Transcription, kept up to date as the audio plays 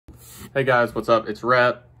Hey guys, what's up? It's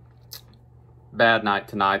Rhett. Bad night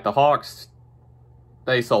tonight. The Hawks,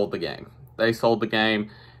 they sold the game. They sold the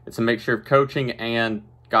game. It's a mixture of coaching and,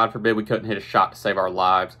 God forbid, we couldn't hit a shot to save our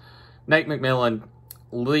lives. Nate McMillan,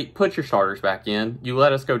 put your starters back in. You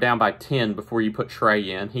let us go down by 10 before you put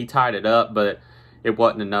Trey in. He tied it up, but it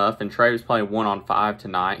wasn't enough. And Trey was playing 1-on-5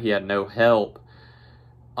 tonight. He had no help.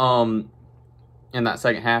 In that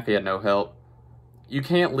second half, he had no help. You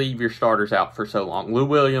can't leave your starters out for so long. Lou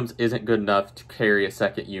Williams isn't good enough to carry a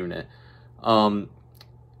second unit. Hurt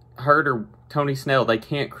or Tony Snell, they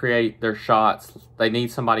can't create their shots. They need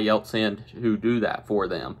somebody else in who do that for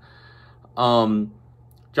them.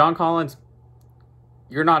 John Collins,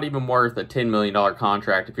 you're not even worth a $10 million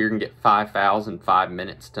contract if you're going to get 5 fouls in 5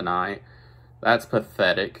 minutes tonight. That's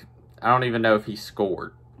pathetic. I don't even know if he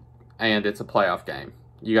scored. And it's a playoff game.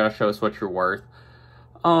 You got to show us what you're worth.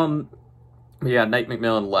 Yeah, Nate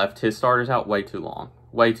McMillan left his starters out way too long.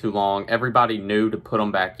 Way too long. Everybody knew to put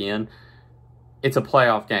them back in. It's a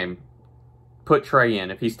playoff game. Put Trey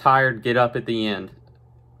in. If he's tired, get up at the end.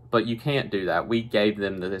 But you can't do that. We gave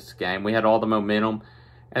them this game. We had all the momentum,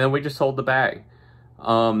 and then we just sold the bag.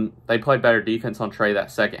 They played better defense on Trey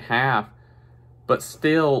that second half, but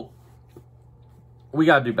still, we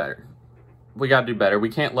got to do better. We got to do better. We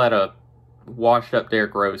can't let a washed-up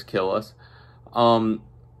Derrick Rose kill us.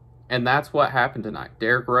 And that's what happened tonight.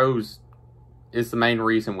 Derrick Rose is the main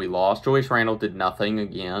reason we lost. Julius Randle did nothing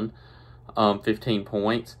again. 15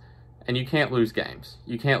 points. And you can't lose games.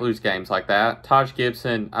 You can't lose games like that. Taj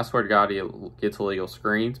Gibson, I swear to God, he gets illegal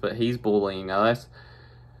screens, but he's bullying us.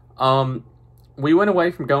 We went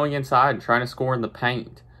away from going inside and trying to score in the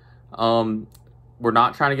paint. We're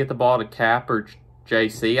not trying to get the ball to Cap or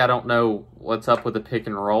JC. I don't know what's up with the pick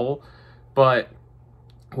and roll, but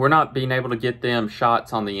we're not being able to get them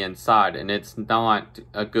shots on the inside, and it's not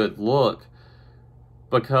a good look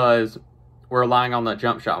because we're relying on that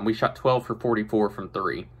jump shot, and we shot 12 for 44 from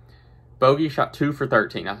 3. Bogey shot 2 for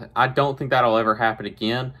 13. I don't think that'll ever happen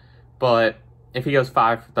again, but if he goes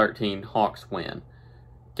 5 for 13, Hawks win.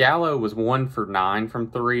 Gallo was 1 for 9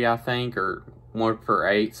 from 3, I think, or 1 for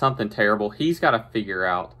 8, something terrible. He's got to figure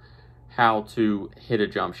out how to hit a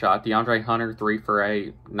jump shot. DeAndre Hunter, 3 for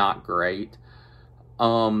 8, not great.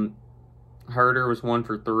 Herter was 1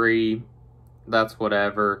 for 3. That's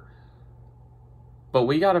whatever. But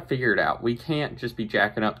we got to figure it out. We can't just be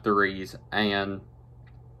jacking up threes and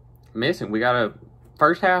missing. We got to...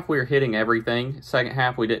 First half, we were hitting everything. Second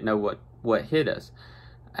half, we didn't know what hit us.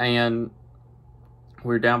 And we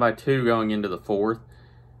were down by 2 going into the fourth.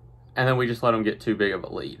 And then we just let them get too big of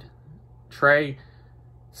a lead. Trey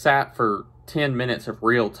sat for 10 minutes of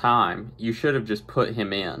real time. You should have just put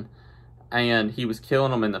him in. And he was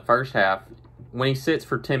killing them in the first half. When he sits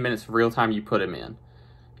for 10 minutes of real time, you put him in.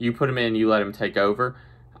 You put him in, you let him take over.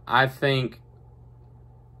 I think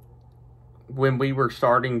when we were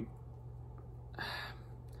starting,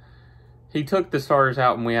 he took the starters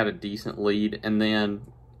out and we had a decent lead, and then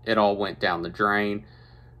it all went down the drain.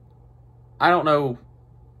 I don't know.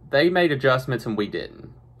 They made adjustments and we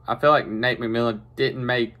didn't. I feel like Nate McMillan didn't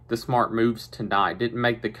make the smart moves tonight, didn't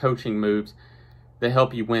make the coaching moves that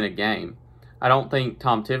help you win a game. I don't think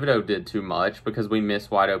Tom Thibodeau did too much because we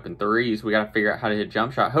missed wide open threes. We got to figure out how to hit a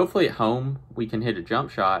jump shot. Hopefully at home we can hit a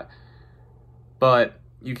jump shot, but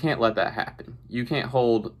you can't let that happen. You can't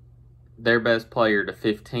hold their best player to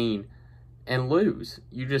 15 and lose.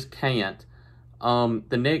 You just can't. The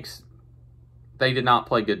Knicks, they did not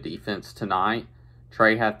play good defense tonight.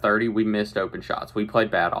 Trey had 30. We missed open shots. We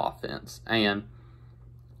played bad offense, and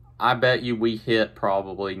I bet you we hit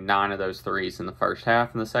probably 9 of those threes in the first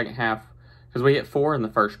half. In the second half, because we hit 4 in the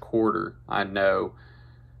first quarter, I know,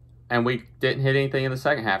 and we didn't hit anything in the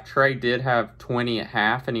second half. Trey did have 20 at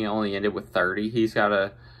half, and he only ended with 30. He's got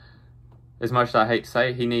to, as much as I hate to say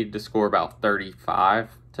it, he needed to score about 35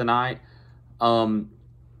 tonight. But,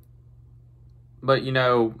 you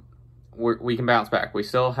know, we can bounce back. We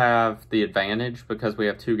still have the advantage because we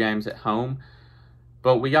have 2 games at home.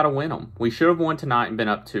 But we got to win them. We should have won tonight and been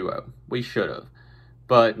up 2-0. We should have.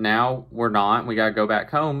 But now we're not. We got to go back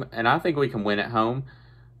home. And I think we can win at home.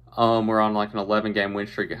 We're on like an 11-game win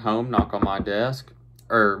streak at home. Knock on my desk.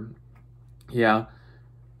 Yeah.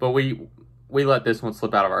 But we let this one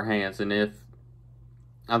slip out of our hands. And if,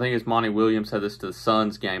 I think it's Monty Williams said this to the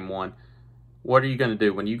Suns game 1. What are you going to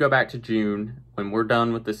do? When you go back to June, when we're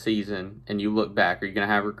done with the season, and you look back, are you going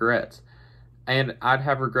to have regrets? And I'd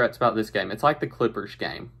have regrets about this game. It's like the Clippers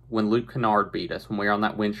game when Luke Kennard beat us, when we were on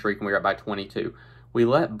that win streak and we were up by 22. We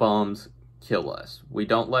let bums kill us. We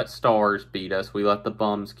don't let stars beat us. We let the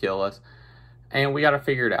bums kill us. And we got to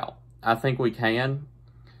figure it out. I think we can.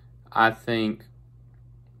 I think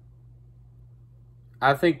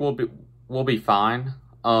I think we'll be fine.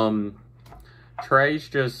 Trey's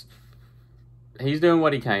just, he's doing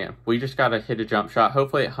what he can. We just got to hit a jump shot.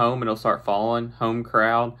 Hopefully at home it'll start falling. Home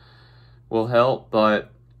crowd will help, but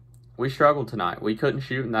we struggled tonight. We couldn't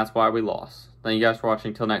shoot, and that's why we lost. Thank you guys for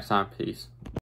watching. Till next time, peace.